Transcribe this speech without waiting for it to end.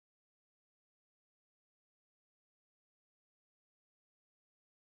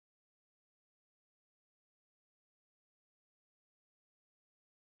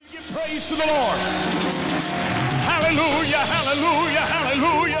Praise to the Lord. Hallelujah, hallelujah,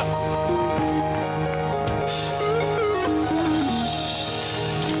 hallelujah.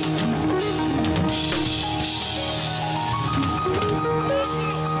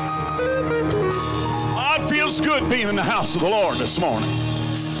 Oh, it feels good being in the house of the Lord this morning.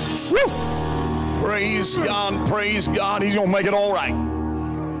 Woo. Praise God, praise God. He's going to make it all right.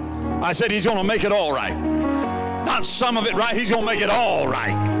 I said he's going to make it all right. Not some of it right, he's going to make it all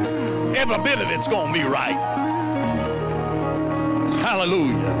right. Every bit of it's going to be right.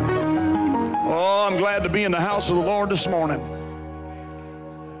 Hallelujah. Oh, I'm glad to be in the house of the Lord this morning.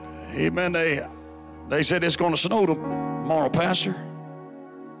 Amen. They said it's going to snow tomorrow, Pastor.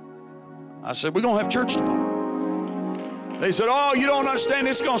 I said, we're going to have church tomorrow. They said, oh, you don't understand,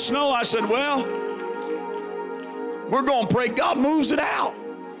 it's going to snow. I said, well, we're going to pray God moves it out.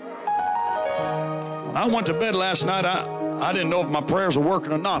 When I went to bed last night, I didn't know if my prayers were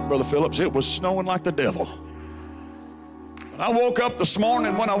working or not, Brother Phillips. It was snowing like the devil. When I woke up this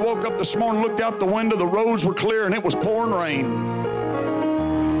morning, looked out the window, the roads were clear and it was pouring rain.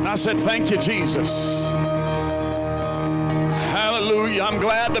 And I said, thank you, Jesus. Hallelujah. I'm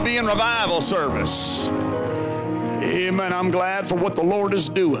glad to be in revival service. Amen. I'm glad for what the Lord is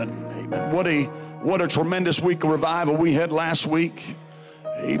doing. Amen. What a tremendous week of revival we had last week.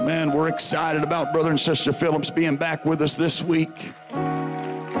 Amen. We're excited about Brother and Sister Phillips being back with us this week.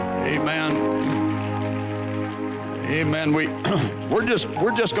 Amen. Amen. We're just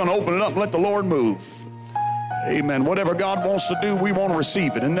going to open it up and let the Lord move. Amen. Whatever God wants to do, we want to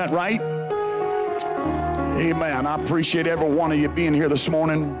receive it. Isn't that right? Amen. I appreciate every one of you being here this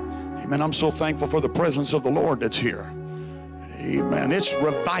morning. Amen. I'm so thankful for the presence of the Lord that's here. Amen. It's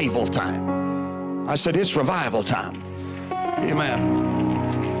revival time. I said it's revival time. Amen.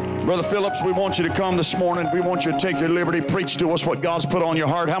 Brother Phillips, we want you to come this morning. We want you to take your liberty, preach to us what God's put on your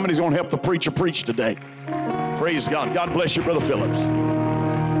heart. How many's going to help the preacher preach today? Praise God. God bless you, Brother Phillips.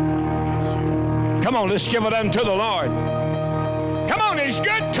 Come on, let's give it unto the Lord. Come on, he's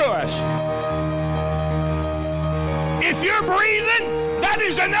good to us. If you're breathing, that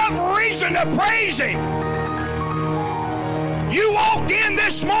is enough reason to praise him. You walked in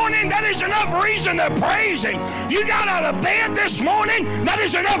this morning, that is enough reason to praise him. You got out of bed this morning, that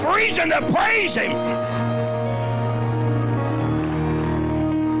is enough reason to praise him.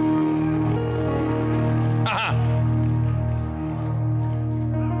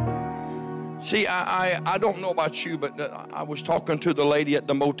 See, I don't know about you, but I was talking to the lady at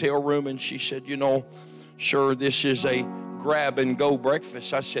the motel room, and she said, you know, sure, this is a grab-and-go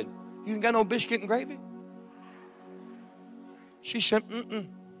breakfast. I said, you ain't got no biscuit and gravy? She said,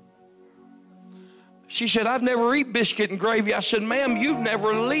 She said, I've never eaten biscuit and gravy. I said, ma'am, you've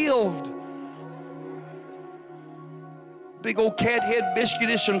never lived. Big old cat head biscuit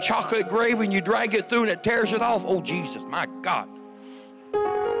is some chocolate gravy, and you drag it through and it tears it off. Oh, Jesus, my God.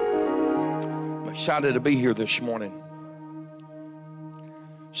 I'm excited to be here this morning.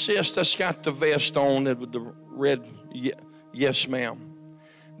 Sis, that's got the vest on with the red, yes, ma'am.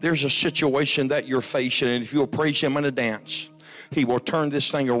 There's a situation that you're facing, and if you'll praise him in a dance, he will turn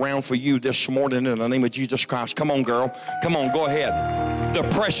this thing around for you this morning in the name of Jesus Christ. Come on, girl. Come on, go ahead. The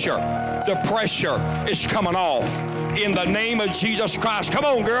pressure is coming off in the name of Jesus Christ. Come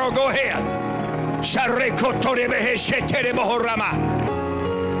on, girl, go ahead.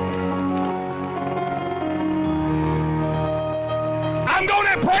 I'm going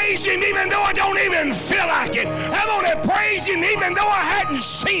to praise him even though I don't even feel like it. I'm going to praise him even though I hadn't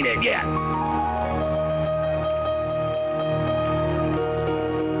seen it yet.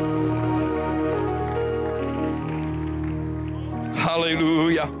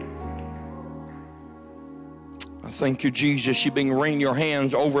 Hallelujah. I thank you, Jesus. You've been wringing your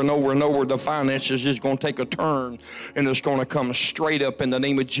hands over and over and over. The finances is going to take a turn, and it's going to come straight up in the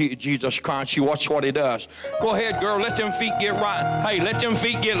name of Jesus Christ. You watch what he does. Go ahead, girl. Let them feet get right. Hey, let them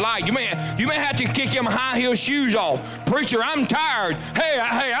feet get light. You may have to kick them high heel shoes off. Preacher, I'm tired. Hey,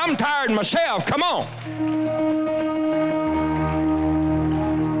 I'm tired myself. Come on.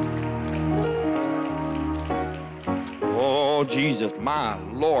 Oh, Jesus, my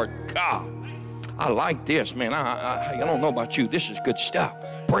Lord God. I like this, man. I don't know about you. This is good stuff.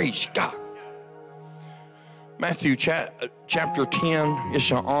 Praise God. Matthew chapter 10.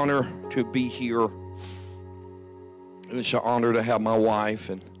 It's an honor to be here. It's an honor to have my wife,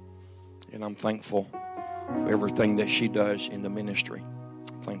 and I'm thankful for everything that she does in the ministry.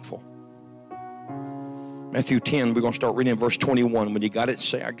 I'm thankful. Matthew 10, we're going to start reading in verse 21. When you got it,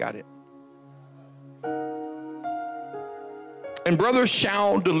 say, I got it. And brother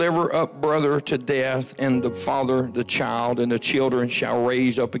shall deliver up brother to death, and the father the child, and the children shall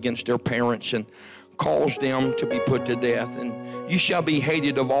raise up against their parents and cause them to be put to death. And you shall be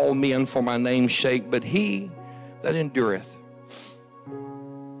hated of all men for my name's sake, but he that endureth.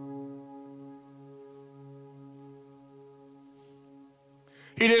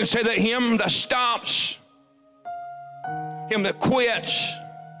 He didn't say that him that stops, him that quits,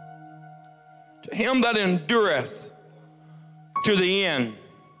 to him that endureth to the end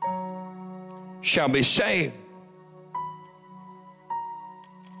shall be saved.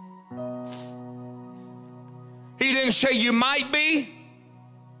 He didn't say you might be,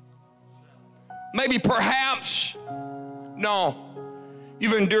 maybe perhaps. No,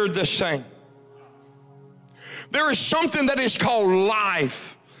 you've endured this thing. There is something that is called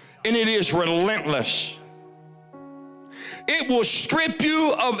life, and it is relentless. It will strip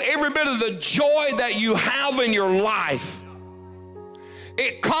you of every bit of the joy that you have in your life.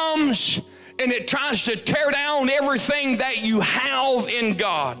 It comes and it tries to tear down everything that you have in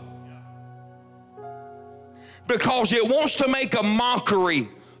God, because it wants to make a mockery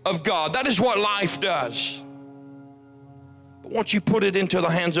of God. That is what life does. But once you put it into the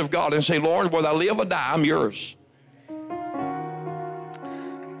hands of God and say, Lord, whether I live or die, I'm yours.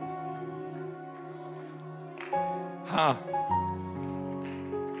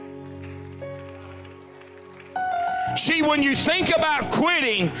 See, when you think about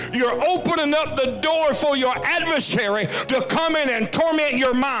quitting, you're opening up the door for your adversary to come in and torment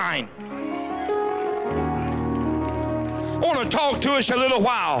your mind. I want to talk to us a little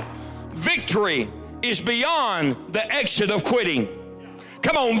while. Victory is beyond the exit of quitting.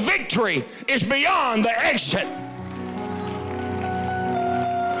 Come on, victory is beyond the exit.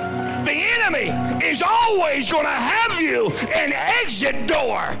 The enemy is always going to have you an exit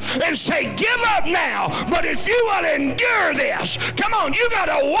door and say, give up now. But if you want to endure this, come on, you got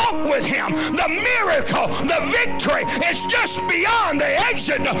to walk with him. The miracle, the victory, it's just beyond the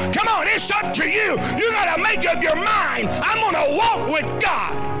exit door. Come on, it's up to you. You got to make up your mind. I'm going to walk with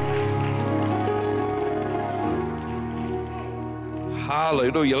God.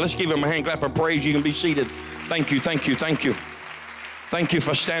 Hallelujah. Let's give him a hand clap of praise. You can be seated. Thank you, thank you, thank you. Thank you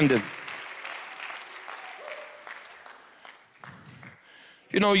for standing.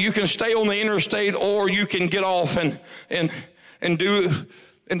 You know, you can stay on the interstate, or you can get off and do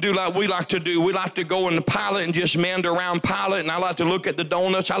like we like to do. We like to go in the Pilot and just mend around Pilot, and I like to look at the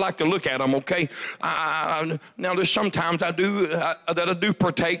donuts. I like to look at them, okay? Now, there's sometimes I do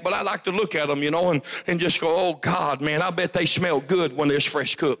partake, but I like to look at them, you know, and just go, oh, God, man, I bet they smell good when they're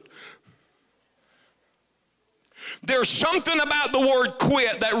fresh cooked. There's something about the word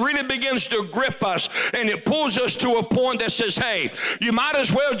quit that really begins to grip us, and it pulls us to a point that says, hey, you might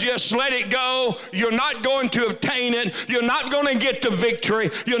as well just let it go. You're not going to obtain it. You're not going to get to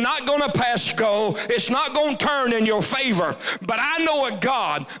victory. You're not going to pass go. It's not going to turn in your favor. But I know a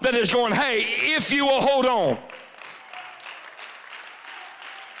God that is going, hey, if you will hold on.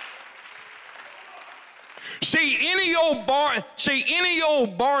 See, any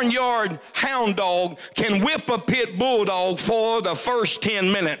old barnyard hound dog can whip a pit bulldog for the first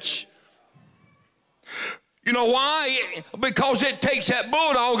 10 minutes. You know why? Because it takes that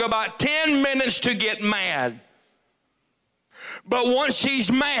bulldog about 10 minutes to get mad. But once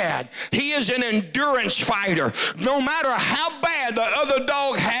he's mad, he is an endurance fighter. No matter how bad the other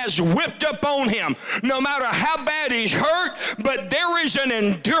dog has whipped up on him, no matter how bad he's hurt, but there is an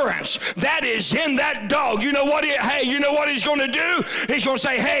endurance that is in that dog. You know what? You know what he's going to do? He's going to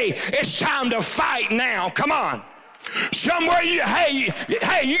say, hey, it's time to fight now. Come on. Somewhere you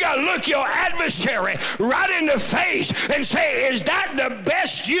got to look your adversary right in the face and say, is that the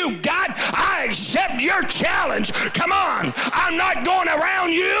best you got? I accept your challenge. Come on. I'm not going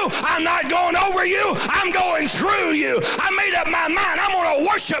around you. I'm not going over you. I'm going through you. I made up my mind. I'm going to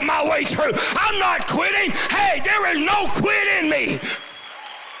worship my way through. I'm not quitting. Hey, there is no quit in me.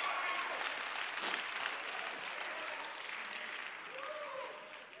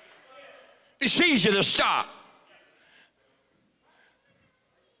 It's easy to stop.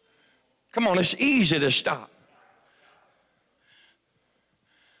 Come on, it's easy to stop.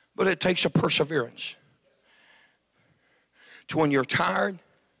 But it takes a perseverance to when you're tired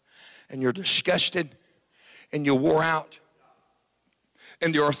and you're disgusted and you're wore out,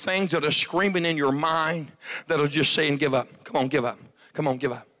 and there are things that are screaming in your mind that are just saying, give up. Come on, give up. Come on,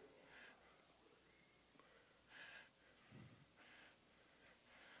 give up.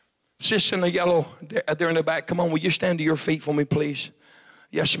 Sis in the yellow there in the back, come on, will you stand to your feet for me, please?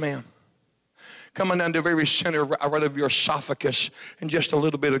 Yes, ma'am. Coming down to the very center right of your esophagus. And just a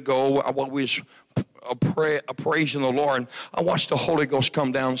little bit ago, while we was praising the Lord. I watched the Holy Ghost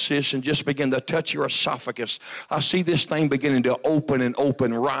come down, sis, and just begin to touch your esophagus. I see this thing beginning to open and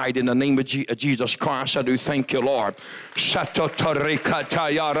open right in the name of Jesus Christ. I do thank you, Lord.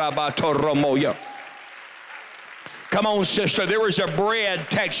 Come on, sister. There is a bread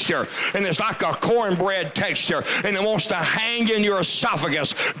texture, and it's like a cornbread texture, and it wants to hang in your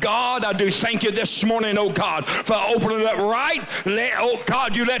esophagus. God, I do thank you this morning, oh God, for opening it up right. Oh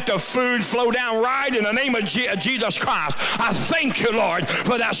God, you let the food flow down right in the name of Jesus Christ. I thank you, Lord,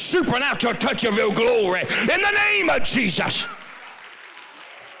 for that supernatural touch of your glory in the name of Jesus.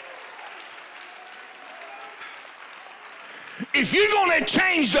 If you're going to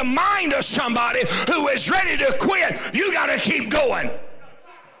change the mind of somebody who is ready to quit, you got to keep going.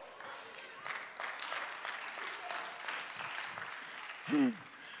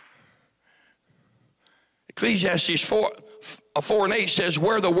 Ecclesiastes 4:8 says,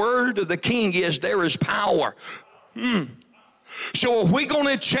 where the word of the king is, there is power. So if we're going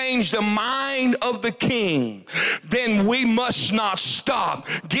to change the mind of the king, then we must not stop.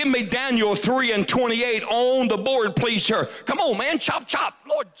 Give me Daniel 3:28 on the board, please, sir. Come on, man. Chop, chop.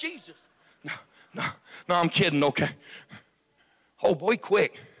 Lord Jesus. No, I'm kidding, okay. Oh, boy,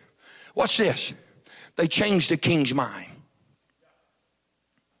 quick. Watch this. They changed the king's mind.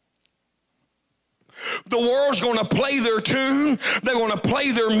 The world's going to play their tune. They're going to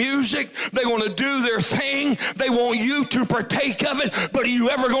play their music. They're going to do their thing. They want you to partake of it. But are you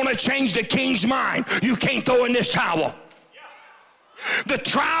ever going to change the king's mind? You can't throw in this towel. The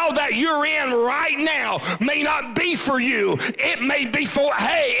trial that you're in right now may not be for you. It may be for,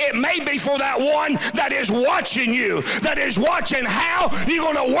 it may be for that one that is watching you, that is watching how you're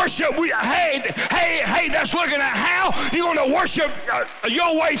going to worship. That's looking at how you're going to worship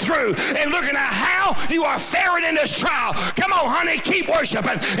your way through, and looking at how you are faring in this trial. Come on, honey, keep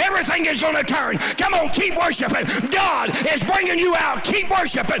worshiping. Everything is going to turn. Come on, keep worshiping. God is bringing you out. Keep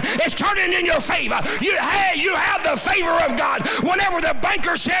worshiping. It's turning in your favor. You have the favor of God. Whenever the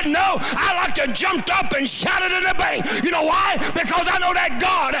banker said no, I like to jump up and shout it in the bank. You know why? Because I know that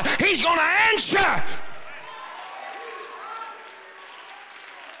God, he's going to answer.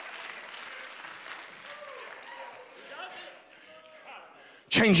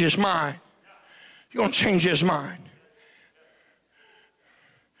 Change his mind. You're going to change his mind.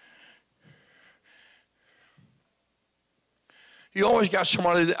 You always got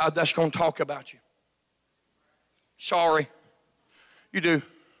somebody that's going to talk about you. Sorry. You do.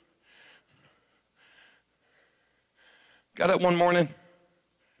 Got up one morning.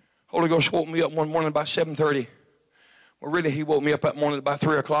 Holy Ghost woke me up one morning about 7:30. Well, really, he woke me up that morning about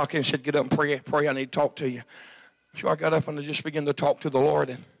 3 o'clock and said, get up and pray. I need to talk to you. So I got up and I just began to talk to the Lord.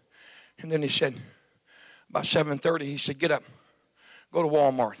 And then he said, about 7:30, he said, get up, go to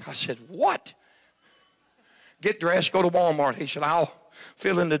Walmart. I said, what? Get dressed, go to Walmart. He said, I'll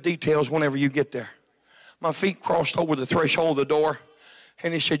fill in the details whenever you get there. My feet crossed over the threshold of the door.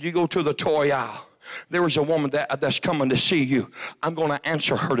 And he said, you go to the toy aisle. There is a woman that's coming to see you. I'm going to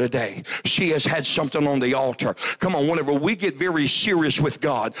answer her today. She has had something on the altar. Come on, whenever we get very serious with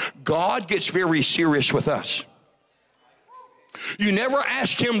God, God gets very serious with us. You never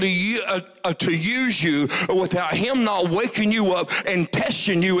ask him to use you without him not waking you up and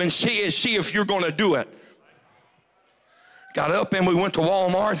testing you and see if you're going to do it. Got up and we went to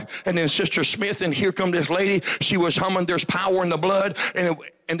Walmart, and then Sister Smith, and here come this lady. She was humming, there's power in the blood.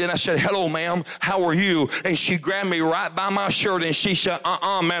 And then I said, hello, ma'am, how are you? And she grabbed me right by my shirt and she said,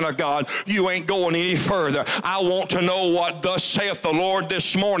 man of God, you ain't going any further. I want to know what thus saith the Lord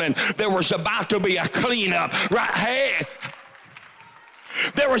this morning. There was about to be a cleanup. Right? Hey.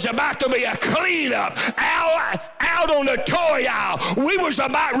 There was about to be a cleanup out on the toy aisle. We was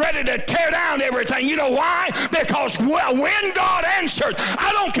about ready to tear down everything. You know why? Because when God answered,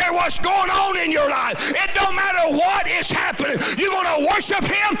 I don't care what's going on in your life. It don't matter what is happening. You're going to worship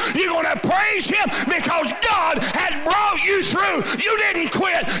him. You're going to praise him because God has brought you through. You didn't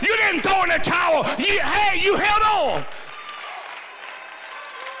quit. You didn't throw in the towel. You held on.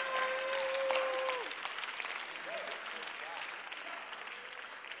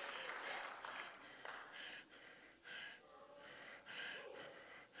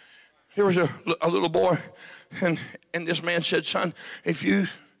 There was a little boy, and this man said, son, if you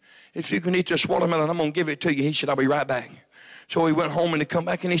can eat this watermelon, I'm going to give it to you. He said, I'll be right back. So he went home and he come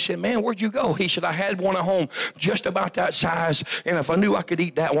back and he said, man, where'd you go? He said, I had one at home just about that size, and if I knew I could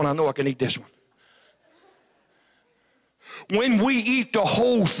eat that one, I know I can eat this one. When we eat the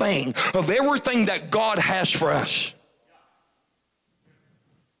whole thing of everything that God has for us.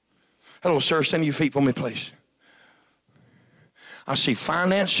 Hello, sir, stand to your feet for me, please. I see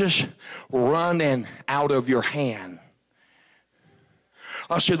finances running out of your hand.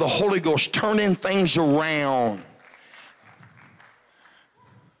 I see the Holy Ghost turning things around.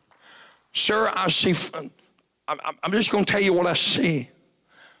 Sir, I see, I'm just going to tell you what I see.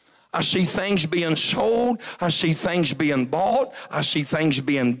 I see things being sold. I see things being bought. I see things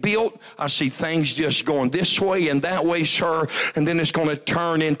being built. I see things just going this way and that way, sir. And then it's going to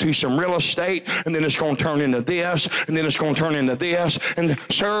turn into some real estate. And then it's going to turn into this. And then it's going to turn into this. And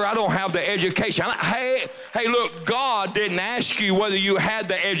sir, I don't have the education. Hey, look, God didn't ask you whether you had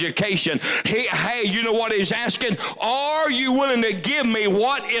the education. Hey, you know what he's asking? Are you willing to give me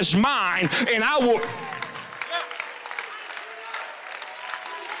what is mine? And I will...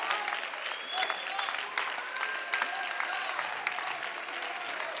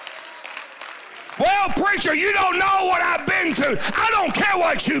 Well, preacher, you don't know what I've been through. I don't care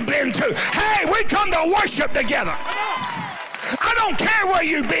what you've been through. Hey, we come to worship together. I don't care where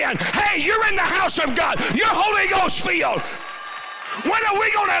you've been. Hey, you're in the house of God. You're Holy Ghost filled. When are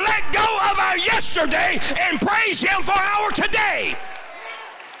we going to let go of our yesterday and praise him for our today?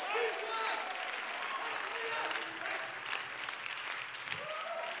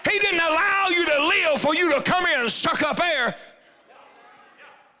 He didn't allow you to live for you to come here and suck up air.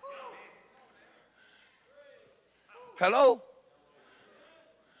 Hello?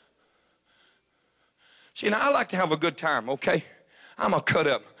 See, now I like to have a good time, okay? I'm a cut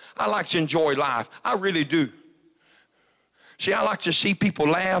up. I like to enjoy life. I really do. See, I like to see people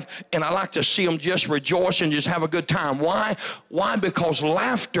laugh, and I like to see them just rejoice and just have a good time. Why? Why? Because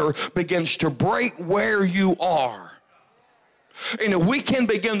laughter begins to break where you are. And if we can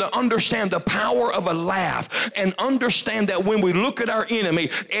begin to understand the power of a laugh and understand that when we look at our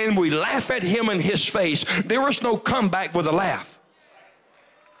enemy and we laugh at him in his face, there is no comeback with a laugh.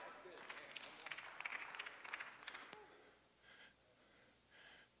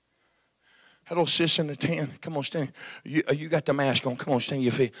 Hello, sis in the tent. Come on, stand. You got the mask on. Come on, stand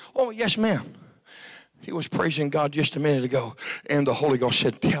your feet. Oh, yes, ma'am. He was praising God just a minute ago, and the Holy Ghost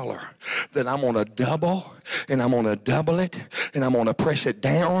said, tell her that I'm going to double, and I'm going to double it, and I'm going to press it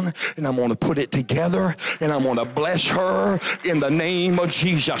down, and I'm going to put it together, and I'm going to bless her in the name of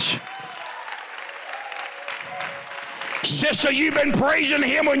Jesus. Sister, you've been praising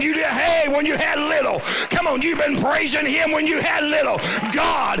him when you had little. Come on, you've been praising him when you had little.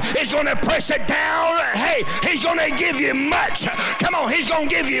 God is going to press it down. Hey, he's going to give you much. Come on, he's going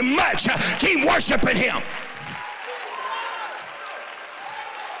to give you much. Keep worshiping him.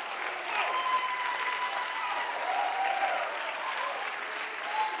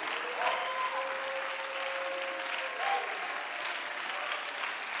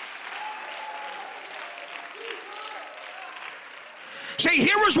 See,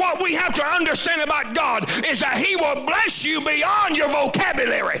 here is what we have to understand about God, is that he will bless you beyond your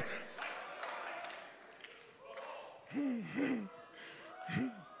vocabulary.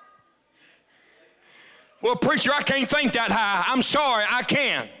 Well, preacher, I can't think that high. I'm sorry, I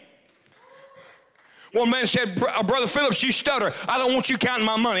can. One man said, Brother Phillips, you stutter. I don't want you counting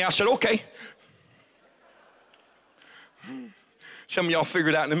my money. I said, okay. Some of y'all figure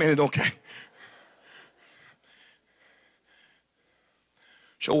it out in a minute, okay.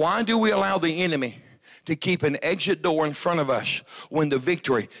 So why do we allow the enemy to keep an exit door in front of us when the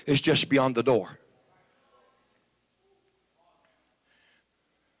victory is just beyond the door?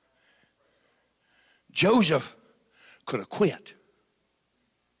 Joseph could have quit.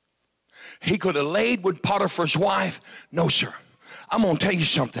 He could have laid with Potiphar's wife. No, sir. I'm going to tell you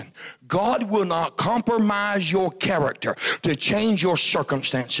something. God will not compromise your character to change your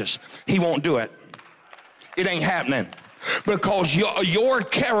circumstances. He won't do it. It ain't happening. Because your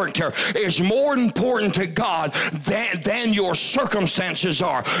character is more important to God than your circumstances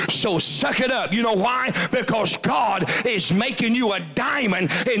are. So suck it up. You know why? Because God is making you a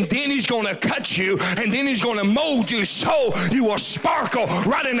diamond, and then he's going to cut you, and then he's going to mold you so you will sparkle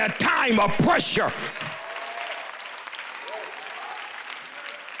right in a time of pressure.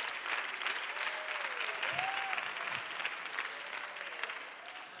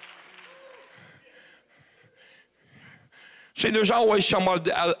 See, there's always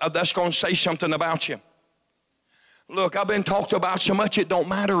somebody that's going to say something about you. Look, I've been talked about so much it don't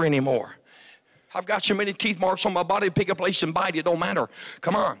matter anymore. I've got so many teeth marks on my body, pick a place and bite, it don't matter.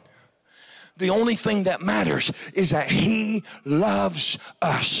 Come on. The only thing that matters is that he loves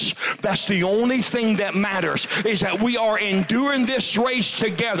us. That's the only thing that matters, is that we are enduring this race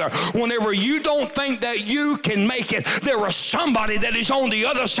together. Whenever you don't think that you can make it, there is somebody that is on the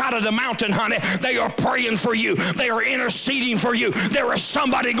other side of the mountain, honey. They are praying for you. They are interceding for you. There is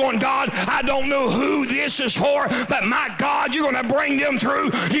somebody going, God, I don't know who this is for, but my God, you're going to bring them through.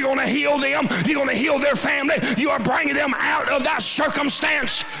 You're going to heal them. You're going to heal their family. You are bringing them out of that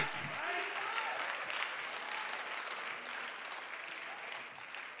circumstance.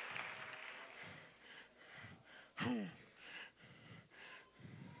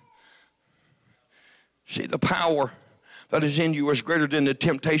 See, the power that is in you is greater than the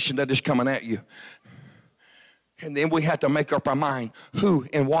temptation that is coming at you. And then we have to make up our mind, who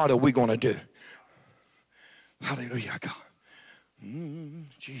and what are we going to do? Hallelujah, God.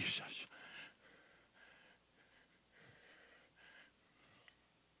 Jesus.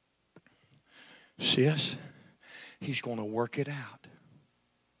 Sis, he's going to work it out.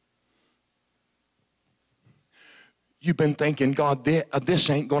 You've been thinking, God, this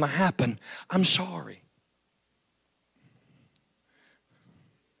ain't going to happen. I'm sorry.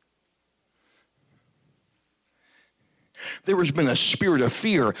 There has been a spirit of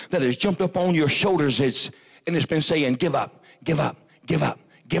fear that has jumped up on your shoulders and it's been saying, give up, give up, give up,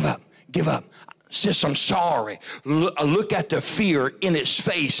 give up, give up. Sis, I'm sorry. Look at the fear in its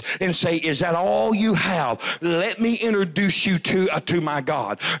face and say, is that all you have? Let me introduce you to my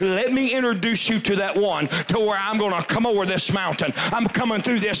God. Let me introduce you to that one to where I'm going to come over this mountain. I'm coming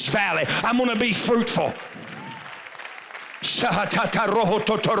through this valley. I'm going to be fruitful.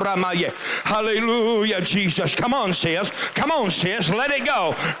 Hallelujah, Jesus. Come on, sis. Come on, sis. Let it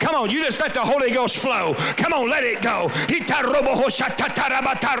go. Come on, you just let the Holy Ghost flow. Come on, let it go.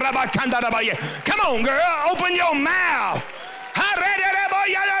 Come on, girl. Open your mouth.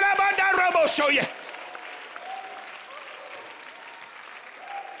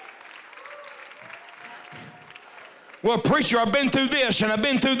 Well, preacher, I've been through this, and I've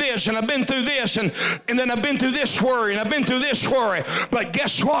been through this, and I've been through this, and then I've been through this worry, and I've been through this worry. But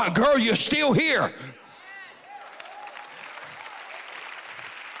guess what, girl? You're still here.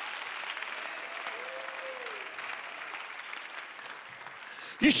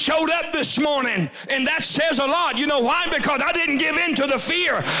 You showed up this morning, and that says a lot. You know why? Because I didn't give in to the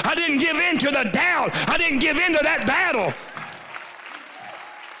fear. I didn't give in to the doubt. I didn't give in to that battle.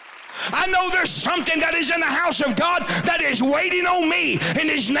 I know there's something that is in the house of God that is waiting on me, and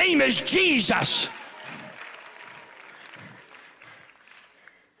his name is Jesus.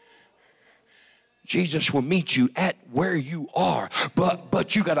 Jesus will meet you at where you are,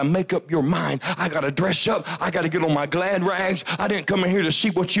 but you got to make up your mind. I got to dress up. I got to get on my glad rags. I didn't come in here to see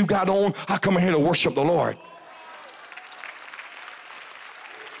what you got on. I come in here to worship the Lord.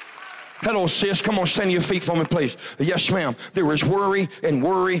 Hello, sis. Come on, stand to your feet for me, please. Yes, ma'am. There is worry and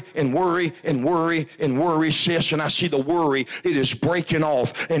worry and worry and worry and worry, sis. And I see the worry. It is breaking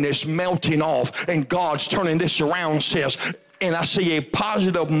off and it's melting off. And God's turning this around, sis. And I see a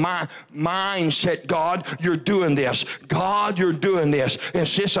positive mindset. God, you're doing this. God, you're doing this. And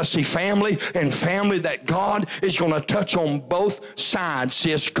sis, I see family and family that God is going to touch on both sides,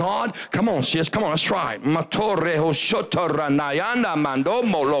 sis. God, come on, sis. Come on, that's right.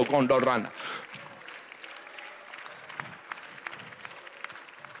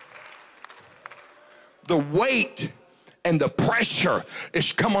 The weight and the pressure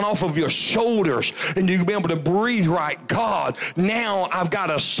is coming off of your shoulders, and you'll be able to breathe right. God, now I've got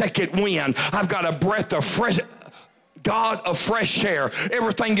a second wind. I've got a breath of fresh, God, of fresh air.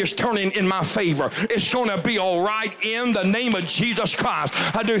 Everything is turning in my favor. It's going to be all right in the name of Jesus Christ.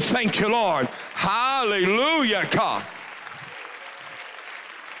 I do thank you, Lord. Hallelujah, God.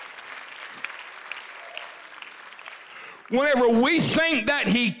 Whenever we think that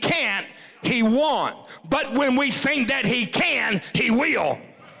he can't, he won't. But when we think that he can, he will.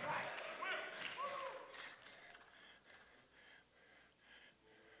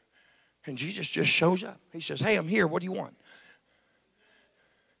 And Jesus just shows up. He says, hey, I'm here. What do you want?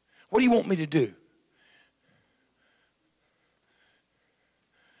 What do you want me to do?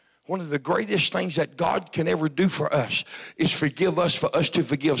 One of the greatest things that God can ever do for us is forgive us for us to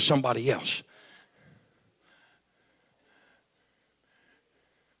forgive somebody else.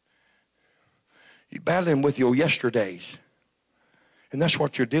 You're battling with your yesterdays. And that's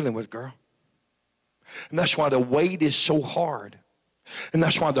what you're dealing with, girl. And that's why the weight is so hard. And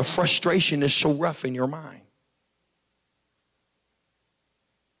that's why the frustration is so rough in your mind.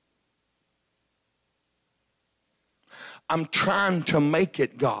 I'm trying to make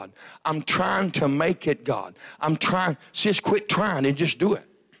it, God. I'm trying to make it, God. I'm trying. Sis, quit trying and just do it.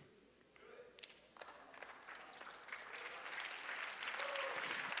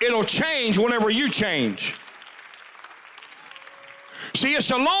 It'll change whenever you change. See,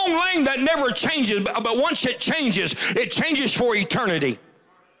 it's a long lane that never changes, but once it changes for eternity.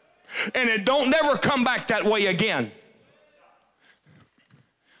 And it don't never come back that way again.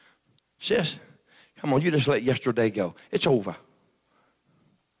 Sis, come on, you just let yesterday go. It's over.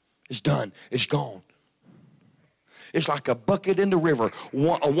 It's done. It's gone. It's like a bucket in the river.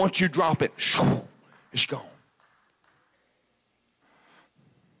 Once you drop it, it's gone.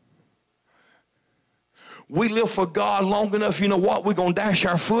 We live for God long enough, you know what? We're going to dash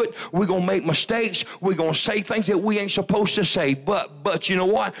our foot. We're going to make mistakes. We're going to say things that we ain't supposed to say. But you know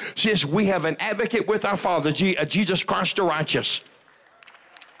what? Since we have an advocate with our Father, Jesus Christ the righteous.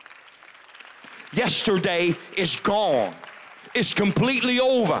 Yesterday is gone. It's completely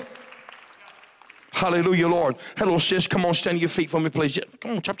over. Hallelujah, Lord. Hello, sis. Come on, stand on your feet for me, please.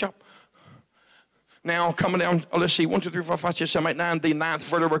 Come on, chop, chop. Now, coming down, let's see, 1, 2, 3, 4, 5, 6, 7, 8, 9, the 9th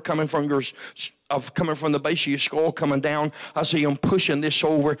vertebra coming from the base of your skull, coming down. I see him pushing this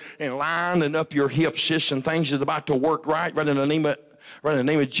over and lining up your hips, sis, and things is about to work right in the name of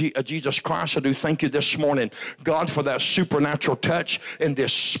Jesus Christ. I do thank you this morning, God, for that supernatural touch and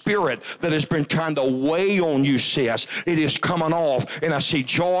this spirit that has been trying to weigh on you, sis. It is coming off, and I see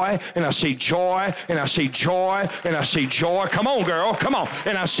joy, and I see joy, and I see joy, and I see joy. Come on, girl, come on.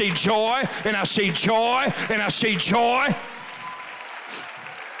 And I see joy, and I see joy, and I see joy.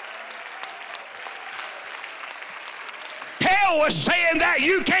 Hell was saying that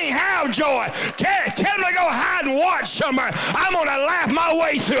you can't have joy. Tell them to go hide and watch somewhere. I'm going to laugh my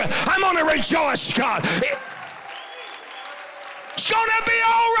way through it. I'm going to rejoice, God. It's going to be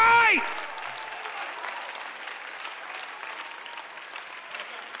all right.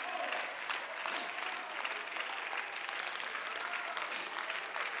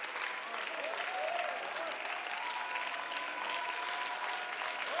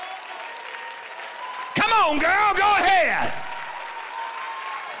 Come on, girl, go ahead.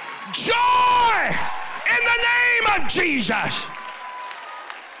 Joy in the name of Jesus.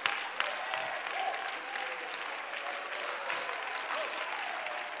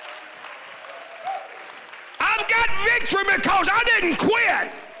 I've got victory because I didn't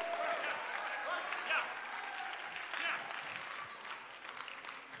quit.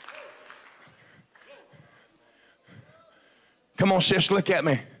 Come on, sis, look at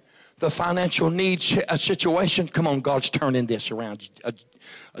me. The financial needs situation, come on, God's turning this around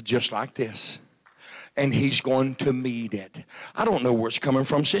just like this. And he's going to meet it. I don't know where it's coming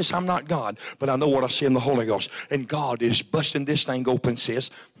from, sis. I'm not God, but I know what I see in the Holy Ghost. And God is busting this thing open,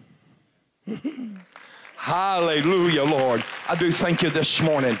 sis. Hallelujah, Lord. I do thank you this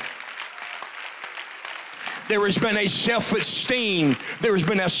morning. There has been a self-esteem. There has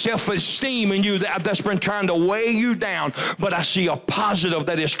been a self-esteem in you that's been trying to weigh you down. But I see a positive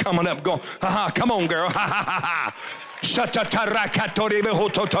that is coming up. Go, ha-ha, come on, girl. Ha-ha-ha-ha.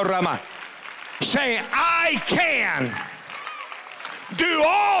 Saying, I can do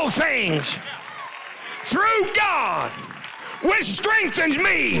all things through God, which strengthens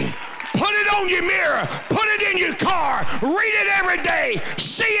me. Put it on your mirror. Put it in your car. Read it every day.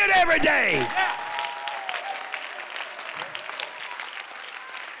 See it every day.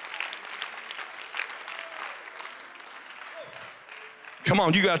 Come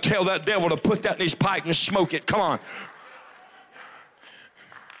on, you got to tell that devil to put that in his pipe and smoke it. Come on.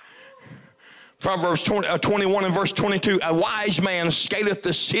 Proverbs 21 and verse 22, a wise man scaleth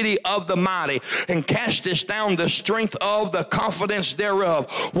the city of the mighty and casteth down the strength of the confidence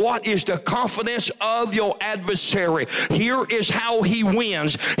thereof. What is the confidence of your adversary? Here is how he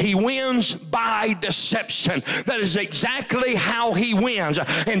wins. He wins by deception. That is exactly how he wins.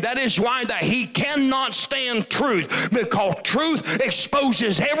 And that is why that he cannot stand truth, because truth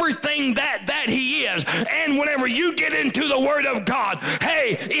exposes everything that he is. And whenever you get into the Word of God,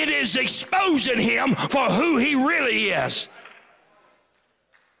 hey, it is exposing him for who he really is.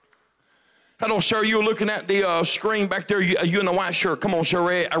 Hello, sir. You're looking at the screen back there. You in the white shirt. Come on,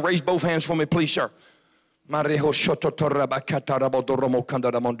 sir. Raise both hands for me, please, sir. Let's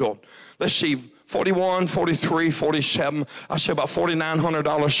see. 41, 43, 47. I said about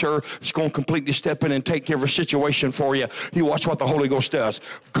 $4,900, sir. It's going to completely step in and take care of a situation for you. You watch what the Holy Ghost does.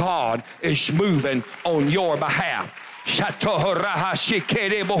 God is moving on your behalf.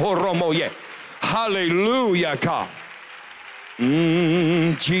 Hallelujah, God.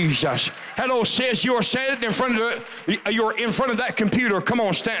 Jesus. Hello, sis. You're sitting in front of you're in front of that computer. Come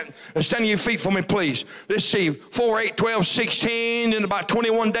on, stand on your feet for me, please. Let's see. 4, 8, 12, 16. In about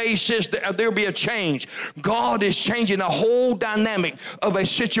 21 days, sis, there'll be a change. God is changing the whole dynamic of a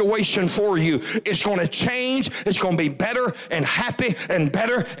situation for you. It's going to change. It's going to be better and happy and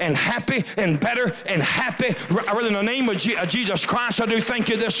better and happy and better and happy. Rather, in the name of Jesus Christ, I do thank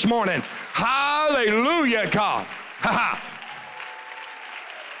you this morning. Hallelujah, God. Ha ha.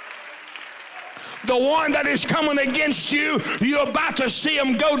 The one that is coming against you, you're about to see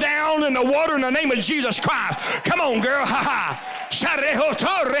him go down in the water in the name of Jesus Christ. Come on, girl. Ha ha.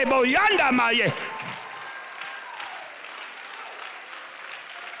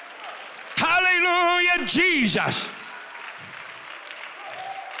 Hallelujah, Jesus.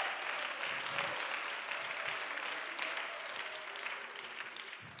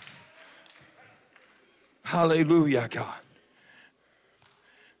 Hallelujah, God.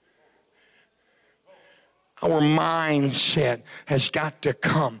 Our mindset has got to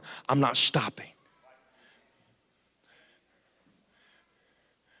come. I'm not stopping.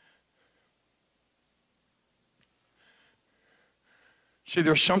 See,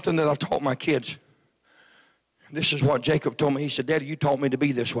 there's something that I've taught my kids. This is what Jacob told me. He said, Daddy, you taught me to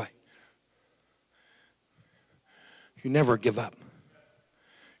be this way. You never give up.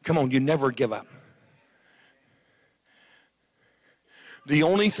 Come on, you never give up. The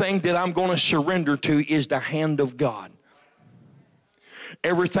only thing that I'm going to surrender to is the hand of God.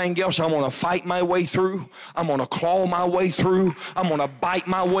 Everything else I'm going to fight my way through. I'm going to claw my way through. I'm going to bite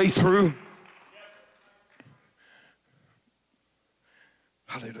my way through.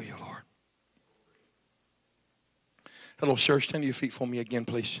 Hallelujah, Lord. Hello, sir. Stand to your feet for me again,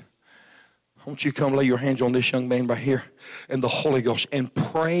 please. I want you to come lay your hands on this young man right here in the Holy Ghost and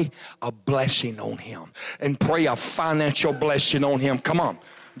pray a blessing on him. And pray a financial blessing on him. Come on.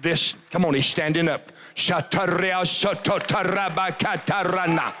 Come on, he's standing up. Pray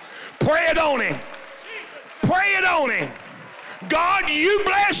it on him. Pray it on him. God, you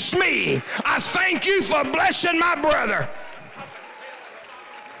bless me. I thank you for blessing my brother.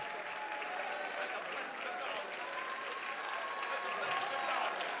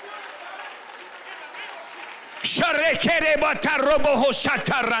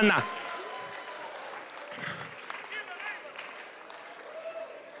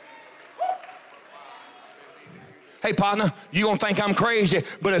 Hey, partner, you're going to think I'm crazy,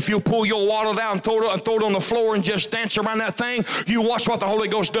 but if you pull your water down and throw it on the floor and just dance around that thing, you watch what the Holy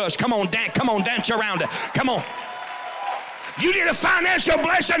Ghost does. Come on, dance around it. Come on. You need a financial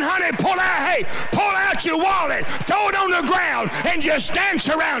blessing, honey, pull out your wallet, throw it on the ground, and just dance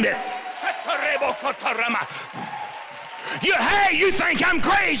around it. You think I'm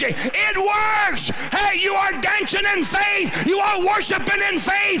crazy. It works. Hey, you are dancing in faith. You are worshiping in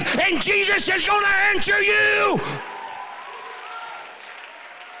faith, and Jesus is going to answer you.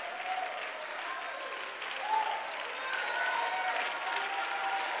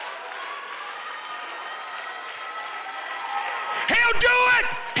 He'll do it.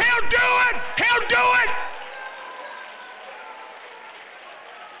 He'll do it. He'll do it.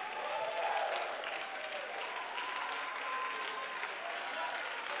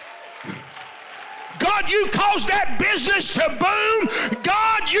 God, you caused that business to boom.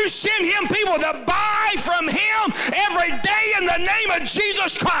 God, you send him people to buy from him every day in the name of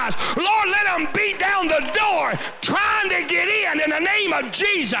Jesus Christ. Lord, let them beat down the door trying to get in the name of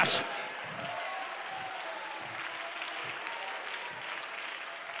Jesus.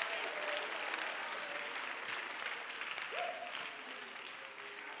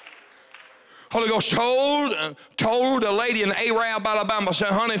 Holy Ghost told a lady in Arab, Alabama, said,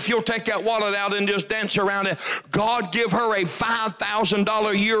 honey, if you'll take that wallet out and just dance around it, God give her a $5,000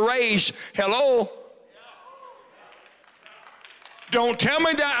 a year raise. Hello? Don't tell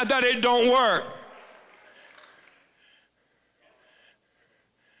me that it don't work.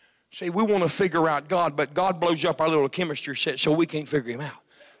 See, we want to figure out God, but God blows up our little chemistry set so we can't figure him out.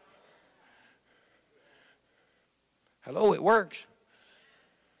 Hello, it works.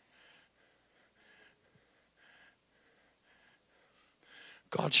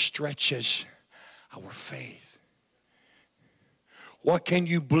 God stretches our faith. What can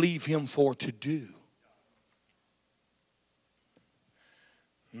you believe him for to do?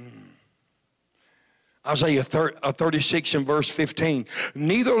 Isaiah 36 and verse 15.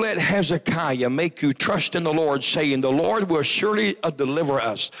 Neither let Hezekiah make you trust in the Lord, saying, the Lord will surely deliver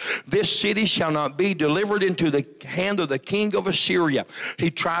us. This city shall not be delivered into the hand of the king of Assyria. He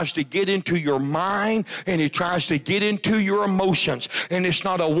tries to get into your mind, and he tries to get into your emotions. And it's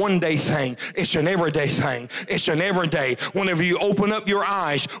not a one-day thing. It's an everyday thing. It's an everyday. Whenever you open up your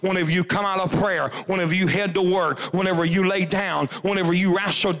eyes, whenever you come out of prayer, whenever you head to work, whenever you lay down, whenever you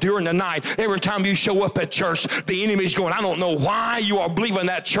wrestle during the night, every time you show up at church, the enemy's going, I don't know why you are believing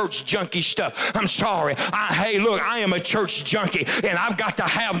that church junkie stuff. I'm sorry. Hey, look, I am a church junkie, and I've got to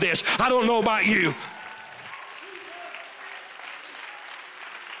have this. I don't know about you.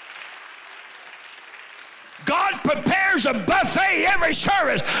 God prepares a buffet every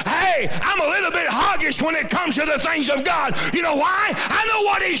service. Hey, I'm a little bit hoggish when it comes to the things of God. You know why? I know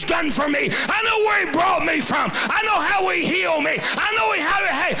what he's done for me. I know where he brought me from. I know how he healed me.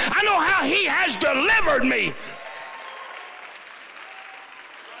 I know how he has delivered me.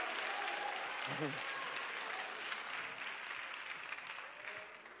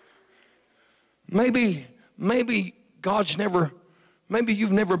 Maybe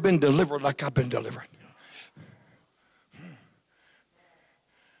you've never been delivered like I've been delivered.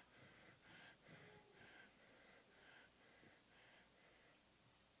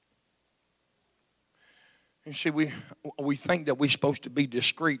 You see, we think that we're supposed to be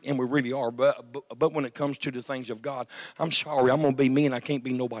discreet, and we really are, but when it comes to the things of God, I'm sorry, I'm going to be me, and I can't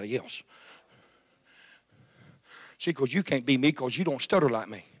be nobody else. See, because you can't be me because you don't stutter like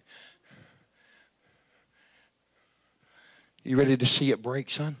me. You ready to see it break,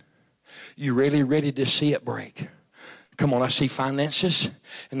 son? You really ready to see it break? Come on, I see finances,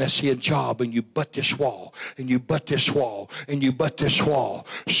 and I see a job, and you butt this wall, and you butt this wall, and you butt this wall.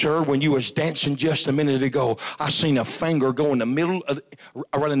 Sir, when you was dancing just a minute ago, I seen a finger go in the middle of,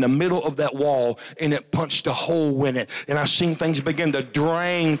 right in the middle of that wall, and it punched a hole in it. And I seen things begin to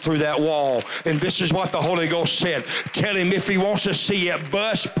drain through that wall. And this is what the Holy Ghost said. Tell him if he wants to see it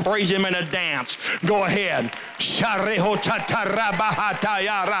bust, praise him in a dance. Go ahead.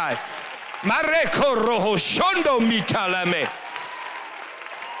 Mareko roho shondo mitalame.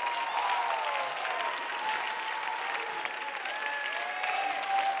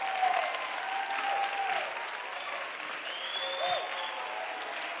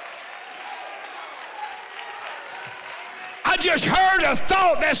 I just heard a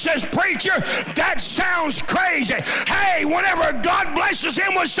thought that says, preacher, that sounds crazy. Hey, whenever God blesses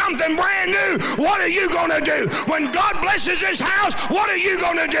him with something brand new, what are you going to do? When God blesses his house, what are you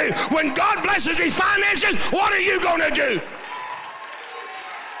going to do? When God blesses his finances, what are you going to do?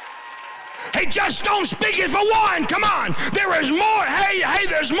 Hey, just don't speak it for one. Come on. There is more. Hey,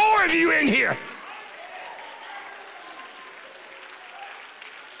 there's more of you in here.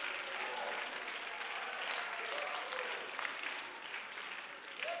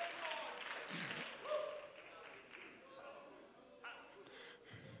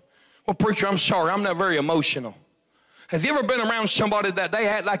 Well, preacher, I'm sorry, I'm not very emotional. Have you ever been around somebody that they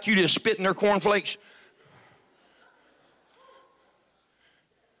had like you just spit in their cornflakes?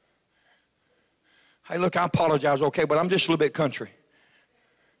 Hey, look, I apologize, okay, but I'm just a little bit country.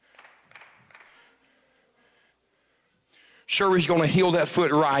 Sure, he's going to heal that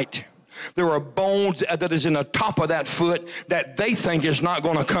foot right. There are bones that is in the top of that foot that they think is not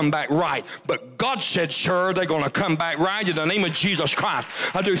going to come back right. But God said, sir, they're going to come back right in the name of Jesus Christ.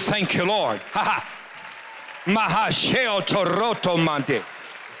 I do thank you, Lord. Ha ha. Mahasheo toroto mante.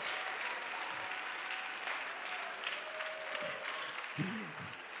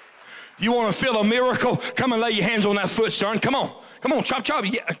 You want to feel a miracle? Come and lay your hands on that foot, son. Come on. Come on, chop, chop.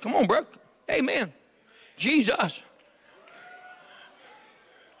 Yeah, come on, bro. Amen. Jesus.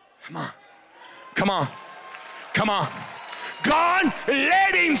 Come on. Come on. Come on. God,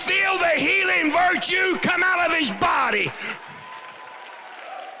 let him feel the healing virtue come out of his body.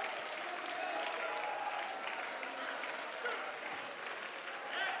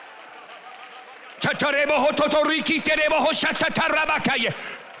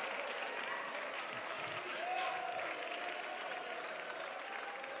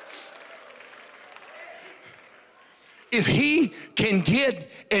 If he can get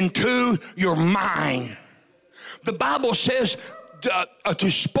into your mind, the Bible says to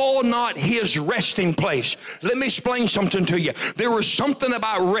spoil not his resting place. Let me explain something to you. There is something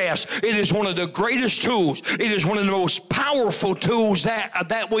about rest. It is one of the greatest tools. It is one of the most powerful tools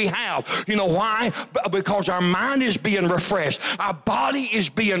that we have. You know why? Because our mind is being refreshed. Our body is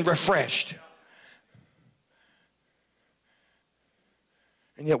being refreshed.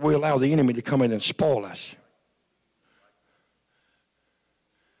 And yet we allow the enemy to come in and spoil us.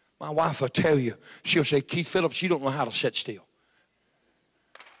 My wife will tell you, she'll say, Keith Phillips, you don't know how to sit still.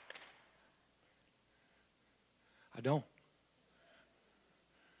 I don't.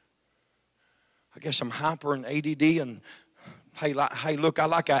 I guess I'm hyper and ADD and hey, look,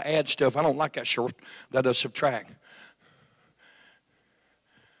 I add stuff. I don't like that short, that does subtract.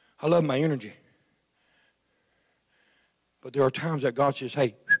 I love my energy. But there are times that God says,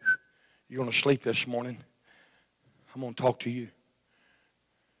 hey, you're going to sleep this morning. I'm going to talk to you.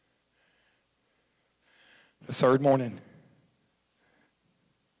 The third morning,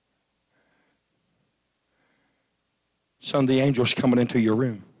 son, the angel's coming into your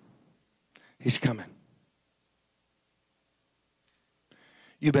room. He's coming.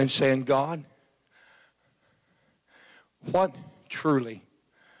 You've been saying, God, what truly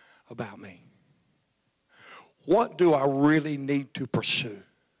about me? What do I really need to pursue?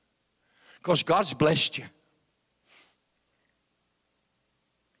 Because God's blessed you.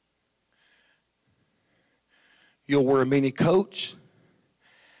 You'll wear many coats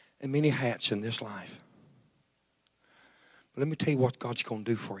and many hats in this life. But let me tell you what God's going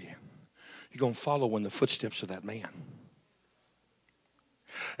to do for you. You're going to follow in the footsteps of that man.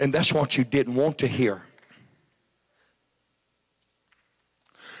 And that's what you didn't want to hear.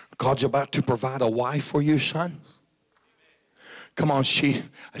 God's about to provide a wife for you, son. Come on, she's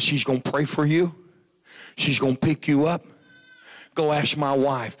going to pray for you. She's going to pick you up. Go ask my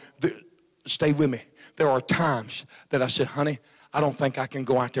wife. Stay with me. There are times that I said, honey, I don't think I can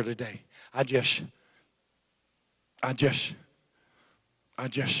go out there today. I just.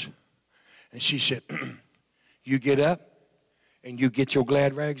 And she said, you get up and you get your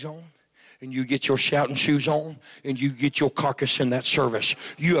glad rags on and you get your shouting shoes on and you get your carcass in that service.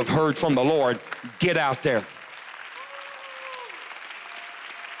 You have heard from the Lord. Get out there.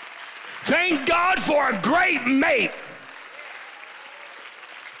 Thank God for a great mate.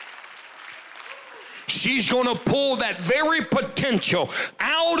 She's going to pull that very potential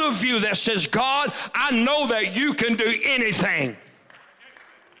out of you that says, God, I know that you can do anything.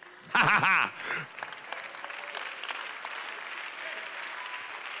 Ha ha ha.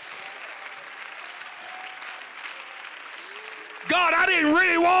 God, I didn't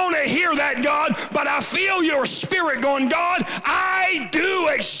really want to hear that, God, but I feel your spirit going, God, I do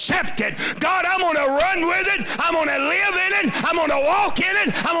accept it. God, I'm going to run with it. I'm going to live in it. I'm going to walk in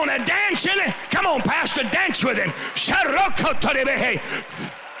it. I'm going to dance in it. Come on, Pastor, dance with him.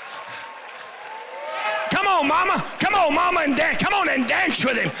 Come on, Mama. Come on, Mama, and dance. Come on and dance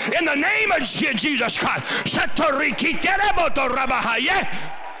with him. In the name of Jesus Christ.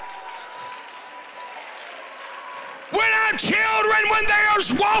 When our children, when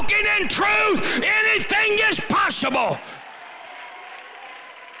they're walking in truth, anything is possible.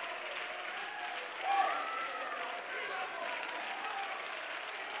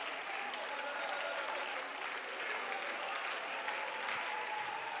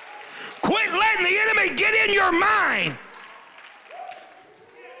 Quit letting the enemy get in your mind.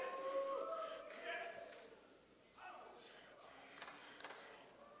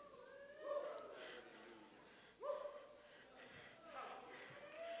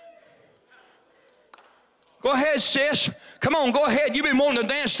 Go ahead, sis. Come on, go ahead. You've been wanting to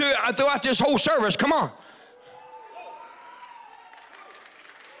dance throughout this whole service. Come on.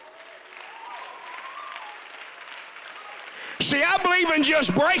 See, I believe in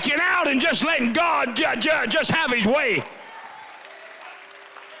just breaking out and just letting God just have his way.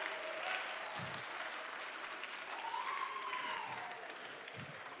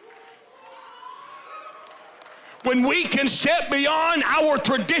 When we can step beyond our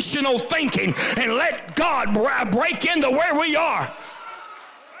traditional thinking and let God break into where we are.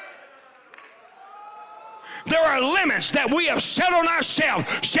 There are limits that we have set on ourselves.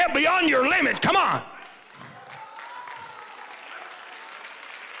 Step beyond your limit. Come on.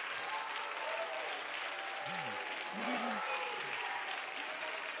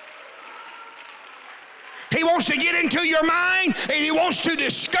 He wants to get into your mind and he wants to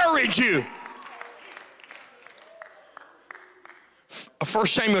discourage you. 1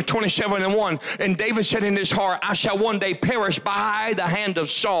 Samuel 27:1, and David said in his heart, I shall one day perish by the hand of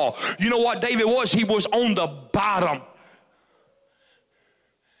Saul. You know what David was? He was on the bottom.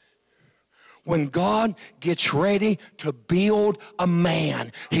 When God gets ready to build a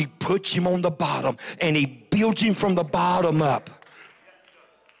man, he puts him on the bottom and he builds him from the bottom up.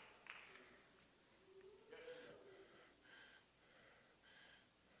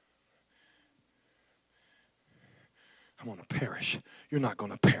 I'm going to perish. You're not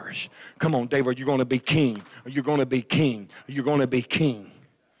going to perish. Come on, David, you're going to be king. You're going to be king. You're going to be king.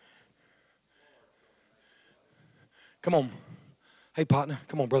 Come on. Hey, partner,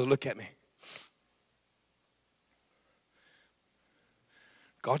 come on, brother, look at me.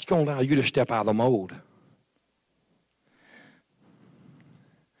 God's going to allow you to step out of the mold.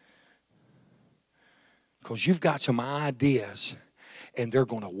 Because you've got some ideas, and they're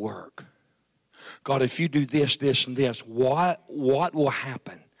going to work. God, if you do this, this, and this, what will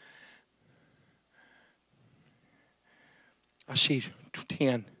happen? I see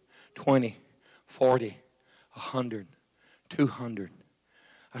 10, 20, 40, 100, 200.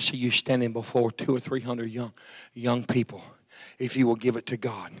 I see you standing before 200 or 300 young people. If you will give it to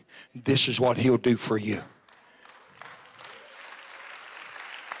God, this is what He'll do for you.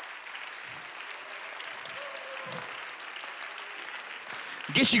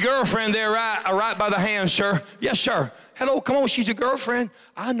 Get your girlfriend there right by the hand, sir. Yes, sir. Hello, come on, she's your girlfriend.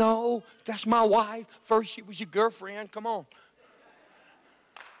 I know, that's my wife. First she was your girlfriend, come on.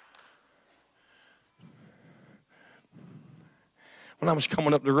 When I was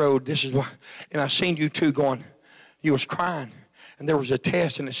coming up the road, this is why, and I seen you two going, you was crying, and there was a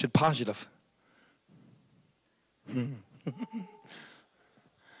test and it said positive.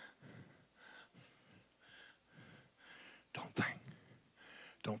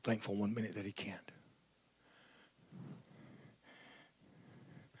 Don't think for 1 minute that He can't.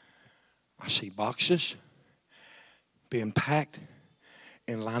 I see boxes being packed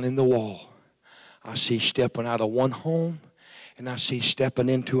and lining the wall. I see stepping out of one home, and I see stepping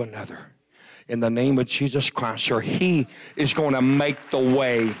into another. In the name of Jesus Christ, sir, He is going to make the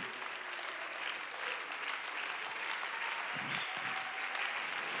way.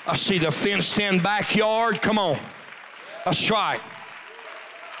 I see the fenced-in backyard. Come on. That's right.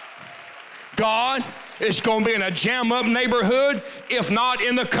 God is going to be in a jam-up neighborhood, if not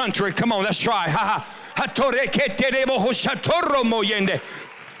in the country. Come on, that's right.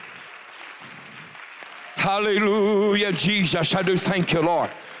 Hallelujah, Jesus. I do thank you, Lord.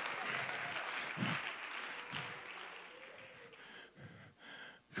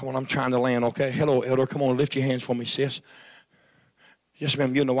 Come on, I'm trying to land, okay? Hello, elder. Come on, lift your hands for me, sis. Yes,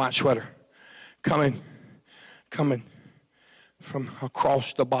 ma'am, you in the white sweater. Coming from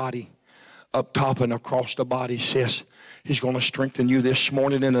across the body. Up top and across the body, sis. He's going to strengthen you this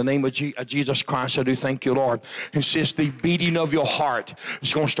morning in the name of Jesus Christ. I do thank you, Lord. And sis, the beating of your heart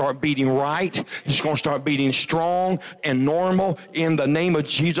is going to start beating right. It's going to start beating strong and normal in the name of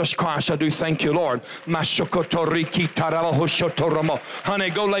Jesus Christ. I do thank you, Lord. Honey,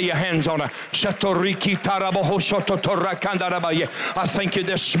 go lay your hands on her. I thank you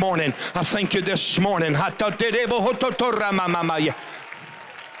this morning. I thank you this morning.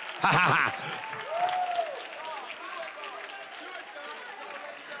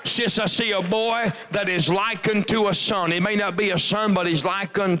 Sis, I see a boy that is like unto a son. He may not be a son, but he's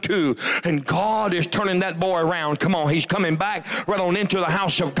like unto. And God is turning that boy around. Come on, he's coming back right on into the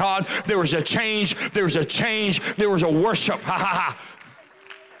house of God. There was a change. There was a change. There was a worship. Ha, ha, ha.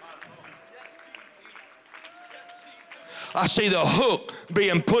 I see the hook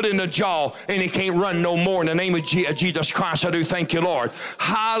being put in the jaw, and he can't run no more in the name of Jesus Christ. I do thank you, Lord.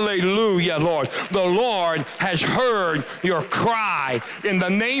 Hallelujah, Lord. The Lord has heard your cry in the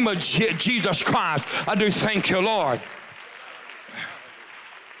name of Jesus Christ. I do thank you, Lord.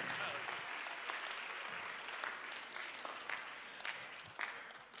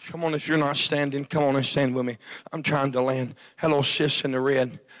 Come on, if you're not standing, come on and stand with me. I'm trying to land. Hello, sis in the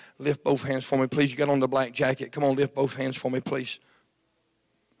red. Lift both hands for me, please. You got on the black jacket. Come on, lift both hands for me, please.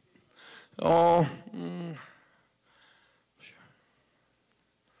 Oh,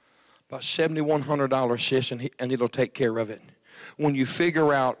 about $7,100, sis, and it'll take care of it. When you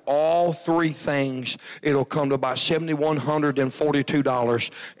figure out all three things, it'll come to about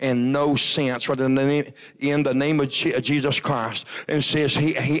 $7,142 and no cents, right in the name of Jesus Christ. And says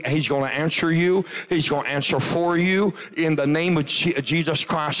He's going to answer you. He's going to answer for you in the name of Jesus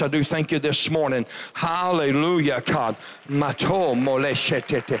Christ. I do thank you this morning. Hallelujah, God. Mato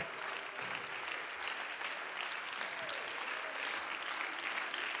moleshetete.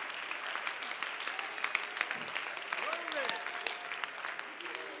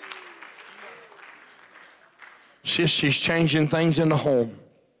 She's changing things in the home.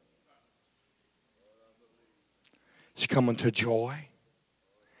 It's coming to joy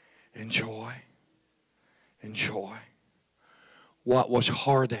and joy and joy. What was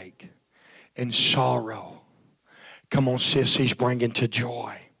heartache and sorrow, come on, sis, He's bringing to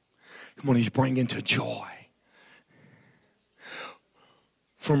joy. Come on, He's bringing to joy.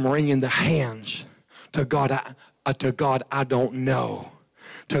 From wringing the hands to God, I don't know,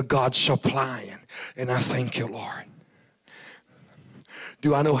 to God supplying. And I thank you, Lord.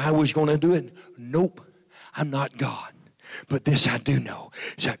 Do I know how He's going to do it? Nope. I'm not God. But this I do know,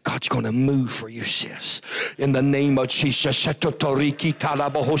 is that God's going to move for you, sis. In the name of Jesus. In the name of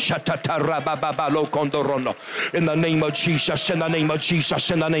Jesus. In the name of Jesus.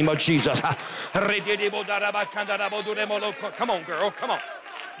 In the name of Jesus. Come on, girl. Come on.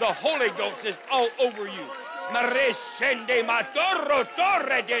 The Holy Ghost is all over you.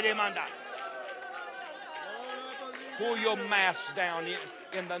 Pull your mask down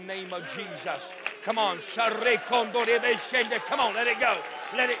in the name of Jesus. Come on. Come on, let it go.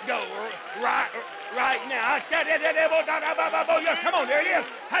 Let it go. Right now. Come on, there it is.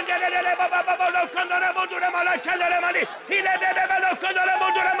 Come on, there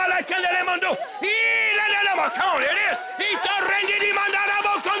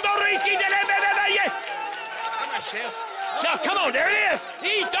it is. Come on, there it is.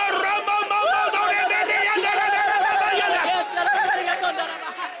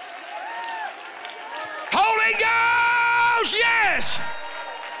 Holy Ghost, yes.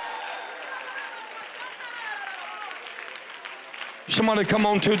 Somebody come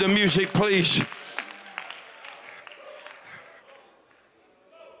on to the music, please.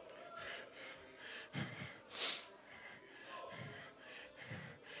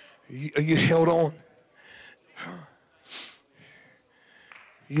 You held on.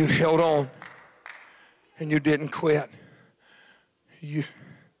 You held on. And you didn't quit.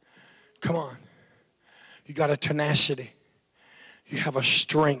 Come on. You got a tenacity. You have a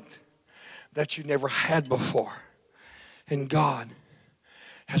strength that you never had before. And God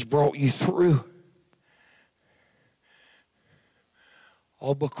has brought you through.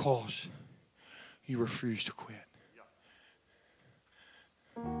 All because you refuse to quit.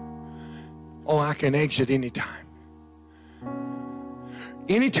 Oh, I can exit anytime.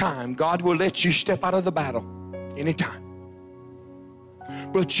 Anytime God will let you step out of the battle. Anytime.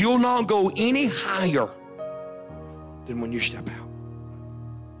 But you'll not go any higher than when you step out.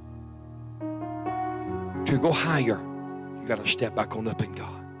 To go higher, you got to step back on up in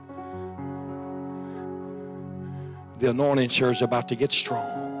God. The anointing, sir, is about to get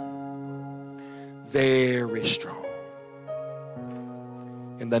strong. Very strong.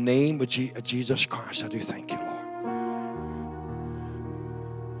 In the name of Jesus Christ, I do thank you, Lord.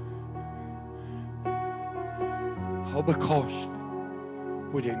 All because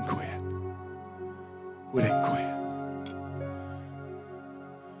we didn't quit. We didn't quit.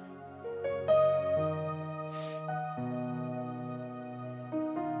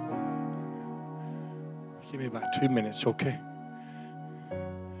 Give me about 2 minutes, okay?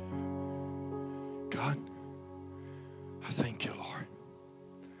 God, I thank you, Lord.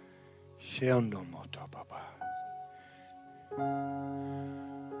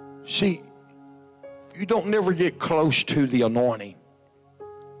 See, you don't never get close to the anointing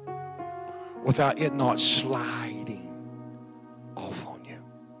without it not sliding off on you.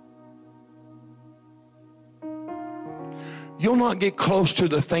 You'll not get close to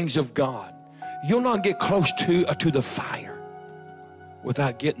the things of God. You'll not get close to the fire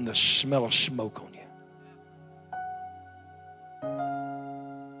without getting the smell of smoke on you.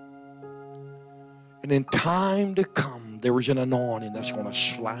 And in time to come, there is an anointing that's going to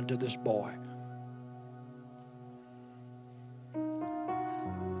slide to this boy.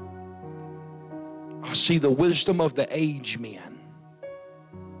 I see the wisdom of the aged men,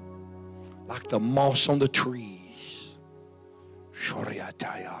 like the moss on the trees.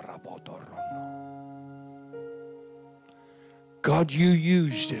 God, you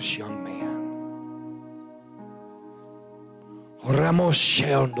use this young man. Lay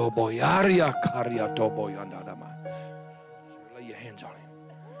your hands on him.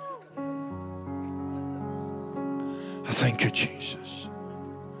 I thank you, Jesus.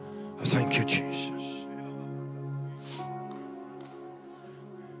 I thank you, Jesus.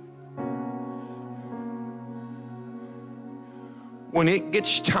 When it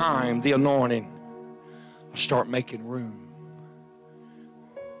gets time, the anointing will start making room.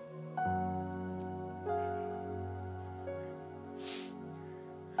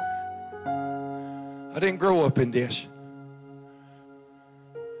 I didn't grow up in this.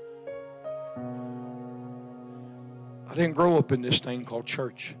 I didn't grow up in this thing called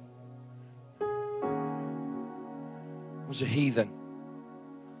church. I was a heathen.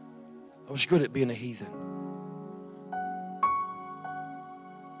 I was good at being a heathen.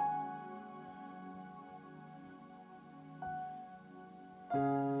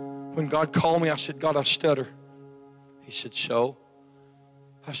 When God called me, I said, God, I stutter. He said, so?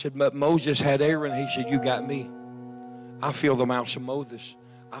 I said, but Moses had Aaron. He said, you got me. I feel the mouth of Moses.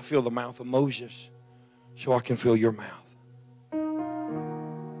 I feel the mouth of Moses, so I can feel your mouth.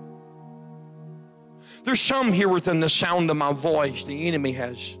 There's some here within the sound of my voice. The enemy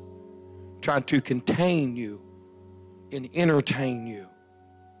has tried to contain you and entertain you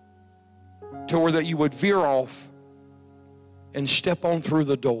to where that you would veer off and step on through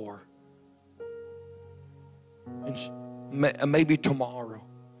the door. And maybe tomorrow.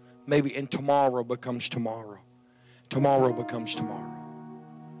 And tomorrow becomes tomorrow. Tomorrow becomes tomorrow.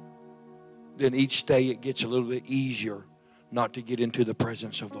 Then each day it gets a little bit easier not to get into the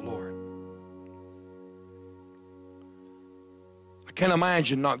presence of the Lord. I can't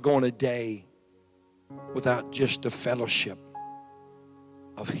imagine not going a day without just the fellowship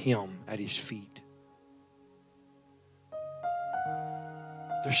of Him at His feet.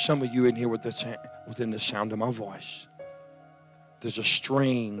 There's some of you in here within the sound of my voice. There's a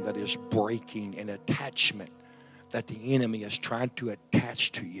string that is breaking, an attachment that the enemy has tried to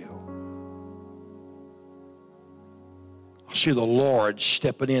attach to you. I see the Lord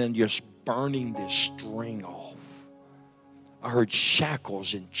stepping in and just burning this string off. I heard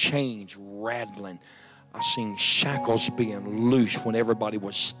shackles and chains rattling. I seen shackles being loosed when everybody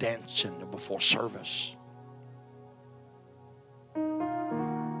was dancing before service.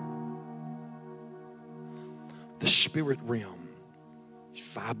 The spirit realm is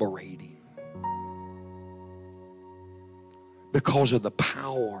vibrating because of the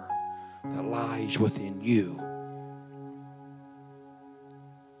power that lies within you.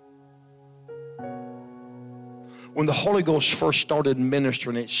 When the Holy Ghost first started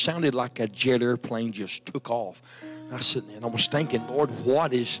ministering, it sounded like a jet airplane just took off. And I said, and I was thinking, Lord,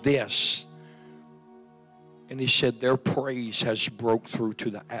 what is this? And He said, their praise has broke through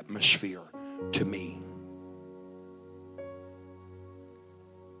to the atmosphere to me.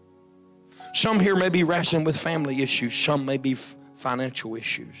 Some here may be wrestling with family issues. Some may be financial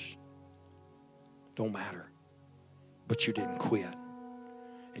issues. Don't matter. But you didn't quit.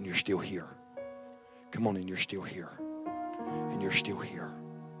 And you're still here. Come on, and you're still here. And you're still here.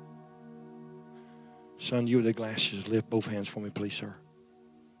 Son, you with the glasses, lift both hands for me, please, sir.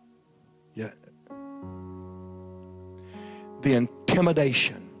 Yeah. The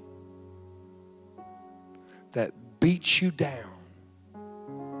intimidation that beats you down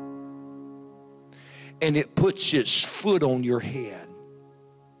and it puts its foot on your head.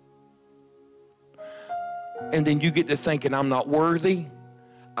 And then you get to thinking, I'm not worthy.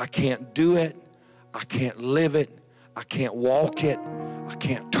 I can't do it. I can't live it. I can't walk it. I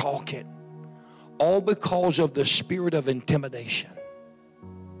can't talk it. All because of the spirit of intimidation.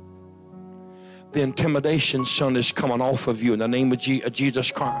 The intimidation, son, is coming off of you in the name of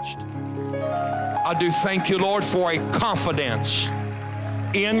Jesus Christ. I do thank you, Lord, for a confidence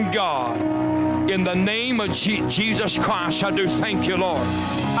in God. In the name of Jesus Christ, I do thank you, Lord.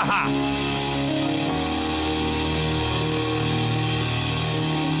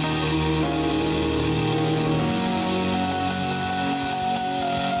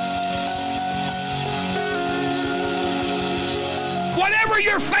 Whatever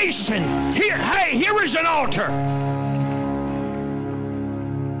you're facing, here is an altar.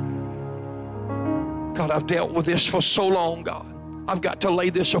 God, I've dealt with this for so long, God. I've got to lay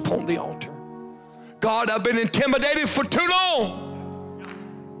this upon the altar. God, I've been intimidated for too long.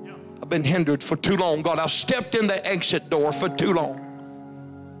 I've been hindered for too long. God, I've stepped in the exit door for too long.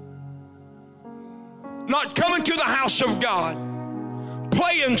 Not coming to the house of God,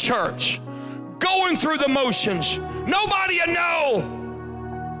 playing church, going through the motions. Nobody will know.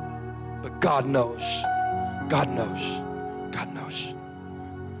 But God knows. God knows. God knows.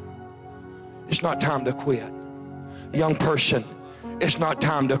 It's not time to quit. Young person, it's not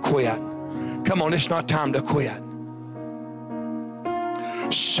time to quit. Come on, it's not time to quit.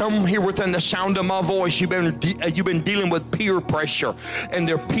 Some here within the sound of my voice, you've been dealing with peer pressure, and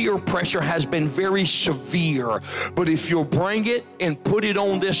their peer pressure has been very severe. But if you'll bring it and put it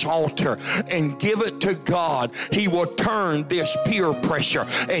on this altar and give it to God, He will turn this peer pressure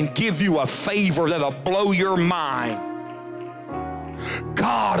and give you a favor that'll blow your mind.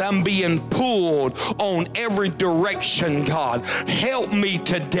 God, I'm being pulled on every direction, God. Help me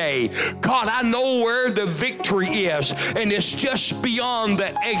today. God, I know where the victory is, and it's just beyond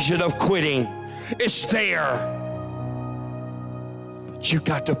the exit of quitting. It's there. But you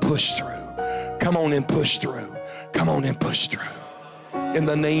got to push through. Come on and push through. Come on and push through. In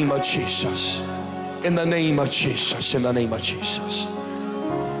the name of Jesus. In the name of Jesus. In the name of Jesus.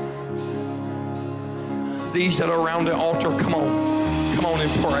 These that are around the altar, come on. Come on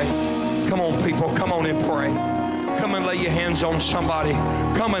and pray. Come on, people. Come on and pray. Come and lay your hands on somebody.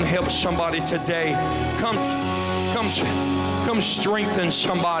 Come and help somebody today. Come strengthen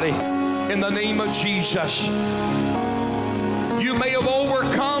somebody in the name of Jesus. You may have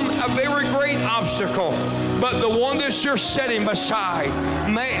overcome a very great obstacle, but the one that you're setting beside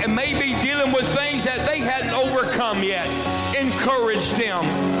may be dealing with things that they hadn't overcome yet. Encourage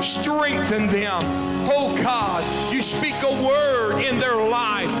them, strengthen them. Oh God, you speak a word in their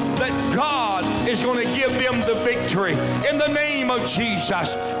life that God is going to give them the victory. In the name of Jesus,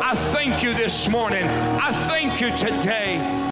 I thank you this morning. I thank you today.